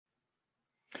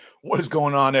What is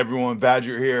going on, everyone?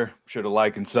 Badger here. Should have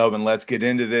like and sub, and let's get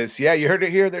into this. Yeah, you heard it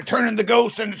here. They're turning the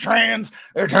ghost into trans.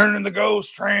 They're turning the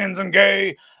ghost trans and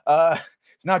gay.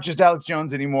 It's not just Alex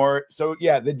Jones anymore. So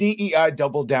yeah, the DEI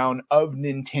double down of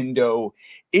Nintendo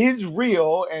is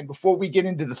real. And before we get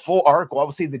into the full article, I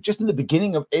will say that just in the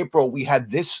beginning of April, we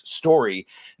had this story: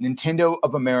 Nintendo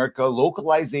of America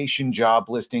localization job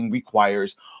listing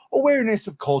requires awareness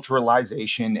of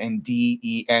culturalization and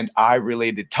DE and I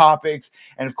related topics.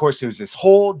 And of course, there's this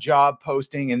whole job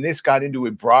posting, and this got into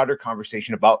a broader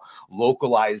conversation about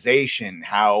localization,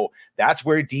 how that's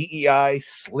where DEI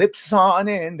slips on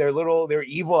in their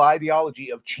evil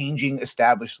ideology of changing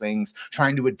established things,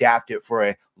 trying to adapt it for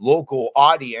a local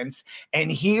audience. And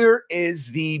here is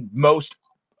the most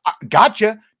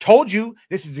gotcha, told you,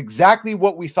 this is exactly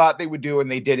what we thought they would do, and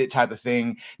they did it type of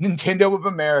thing. Nintendo of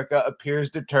America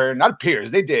appears to turn, not appears,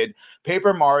 they did,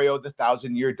 Paper Mario, the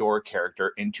Thousand-Year Door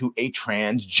character, into a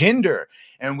transgender.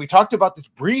 And we talked about this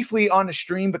briefly on a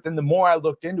stream, but then the more I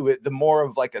looked into it, the more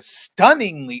of like a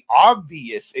stunningly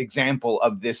obvious example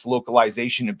of this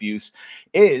localization abuse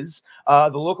is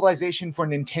the localization for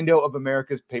Nintendo of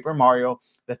America's Paper Mario,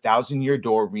 the Thousand-Year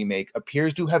Door remake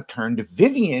appears to have turned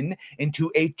Vivian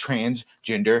into a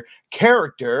transgender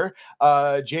character.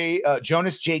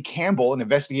 Jonas J. Campbell, an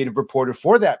investigative reporter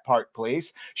for that Park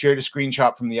Place, shared a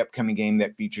screenshot from the upcoming game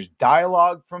that features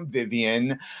dialogue from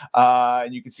Vivian.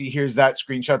 And you can see here's that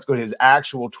screenshot. Let's go to his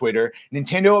actual Twitter.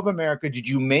 Nintendo of America, did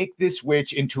you make this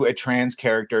witch into a trans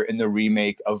character in the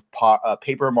remake of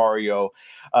Paper Mario?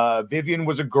 Vivian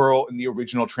was a girl in the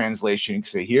original translation.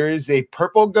 So here is a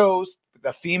purple ghost,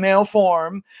 the female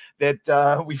form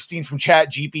that we've seen from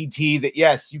Chat GPT, that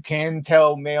yes, you can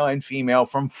tell male and female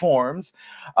from forms.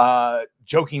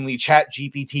 Jokingly, Chat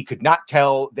GPT could not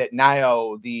tell that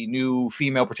Nio, the new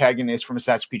female protagonist from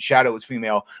Assassin's Creed Shadow, was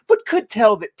female, but could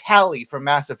tell that Tali from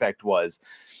Mass Effect was.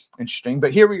 Interesting.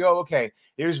 But here we go. Okay,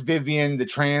 here's Vivian, the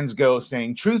trans ghost,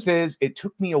 saying, "Truth is, it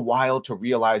took me a while to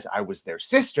realize I was their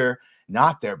sister,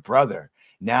 not their brother.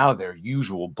 Now their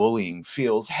usual bullying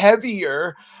feels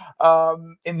heavier."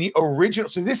 In the original,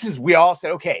 so this is, we all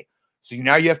said, okay, so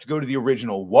now you have to go to the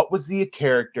original. What was the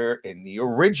character in the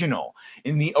original?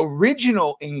 In the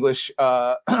original English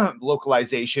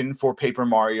localization for Paper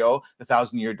Mario, the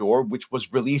Thousand-Year Door, which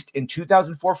was released in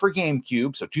 2004 for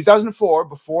GameCube, so 2004,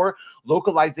 before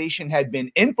localization had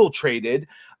been infiltrated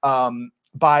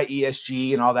by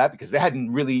ESG and all that, because they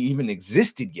hadn't really even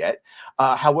existed yet.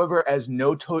 However, as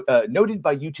noted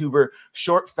by YouTuber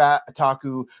Short Fat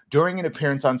Otaku during an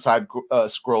appearance on Side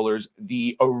Scrollers,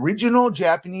 the original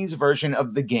Japanese version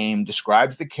of the game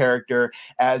describes the character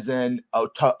as an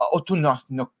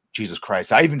Jesus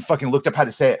Christ, I even fucking looked up how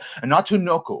to say it. An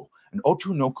otunoku,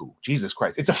 Jesus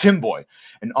Christ. It's a femboy,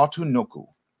 an otunoku.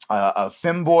 A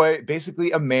femboy,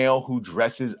 basically a male who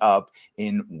dresses up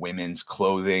in women's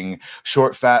clothing.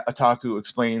 Short Fat Otaku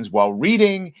explains, while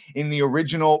reading in the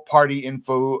original party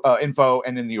info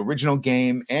and in the original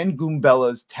game and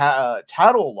Goombella's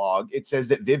tattle log, it says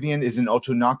that Vivian is an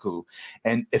otunaku,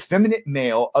 an effeminate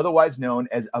male, otherwise known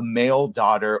as a male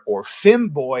daughter or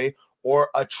femboy or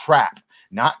a trap.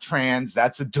 Not trans.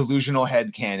 That's a delusional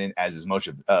headcanon, as is most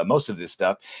of this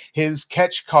stuff. His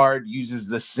catch card uses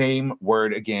the same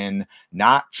word again,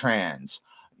 not trans.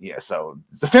 Yeah, so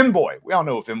it's a femboy. We all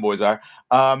know what femboys are.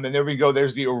 And there we go.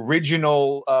 There's the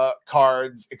original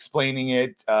cards explaining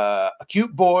it. A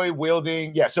cute boy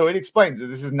wielding. Yeah, so it explains that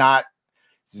this is not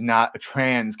a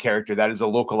trans character. That is a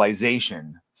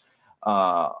localization.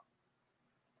 Otokonoko.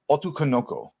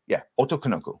 Yeah,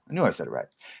 Otokonoko. I knew I said it right.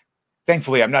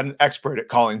 Thankfully, I'm not an expert at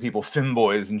calling people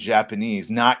femboys in Japanese.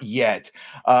 Not yet.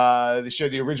 They show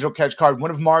the original catch card.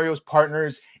 One of Mario's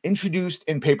partners introduced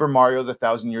in Paper Mario, the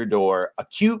Thousand-Year Door, a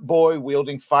cute boy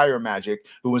wielding fire magic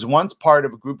who was once part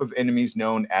of a group of enemies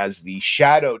known as the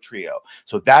Shadow Trio.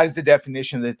 So that is the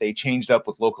definition that they changed up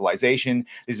with localization.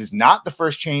 This is not the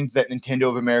first change that Nintendo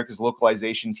of America's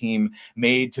localization team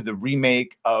made to the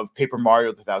remake of Paper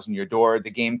Mario, the Thousand-Year Door.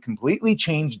 The game completely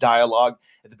changed dialogue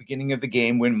at the beginning of the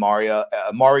game when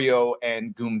Mario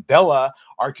and Goombella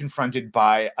are confronted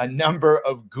by a number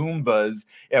of Goombas.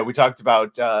 Yeah, we talked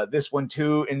about this one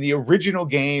too. In the original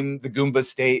game, the Goombas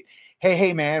state,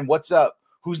 hey, man, what's up?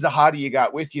 Who's the hottie you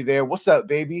got with you there? What's up,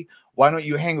 baby? Why don't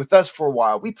you hang with us for a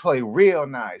while? We play real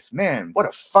nice. Man,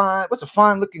 what's a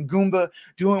fine looking Goomba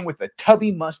doing with a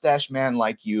tubby mustache man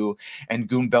like you? And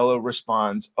Goombella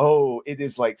responds, oh, it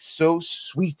is like so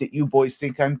sweet that you boys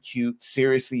think I'm cute.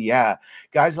 Seriously, yeah.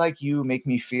 Guys like you make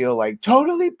me feel like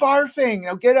totally barfing.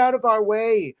 Now get out of our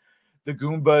way. the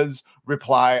Goombas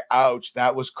reply, ouch,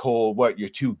 that was cold. What, you're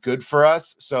too good for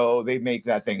us? So they make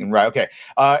that thing. And right, okay.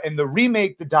 In the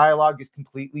remake, the dialogue is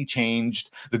completely changed.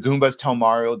 The Goombas tell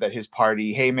Mario that his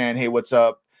party, hey man, hey, what's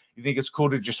up? You think it's cool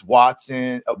to just waltz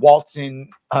in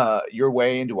your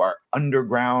way into our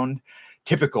underground?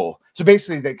 Typical. So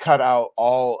basically, they cut out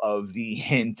all of the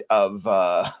hint of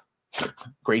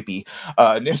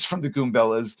grapey-ness from the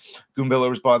Goombellas. Goombella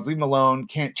responds, leave him alone.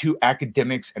 Can't two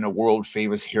academics and a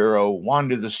world-famous hero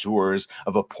wander the sewers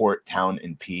of a port town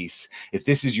in peace? If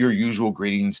this is your usual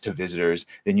greetings to visitors,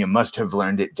 then you must have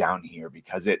learned it down here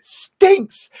because it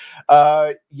stinks.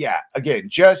 Yeah, again,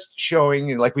 just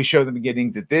showing, like we showed in the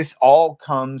beginning, that this all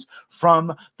comes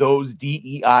from those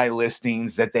DEI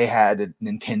listings that they had at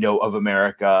Nintendo of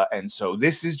America. And so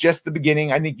this is just the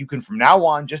beginning. I think you can, from now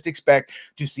on, just expect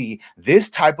to see this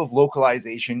type of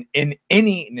localization in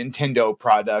any Nintendo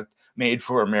product made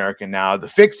for America now. The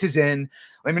fix is in.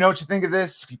 Let me know what you think of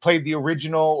this. If you played the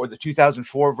original or the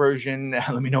 2004 version,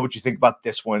 let me know what you think about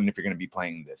this one if you're going to be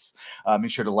playing this.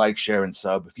 Make sure to like, share, and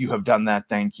sub. If you have done that,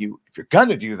 thank you. If you're going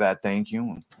to do that, thank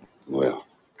you. Well,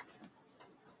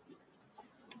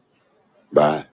 bye.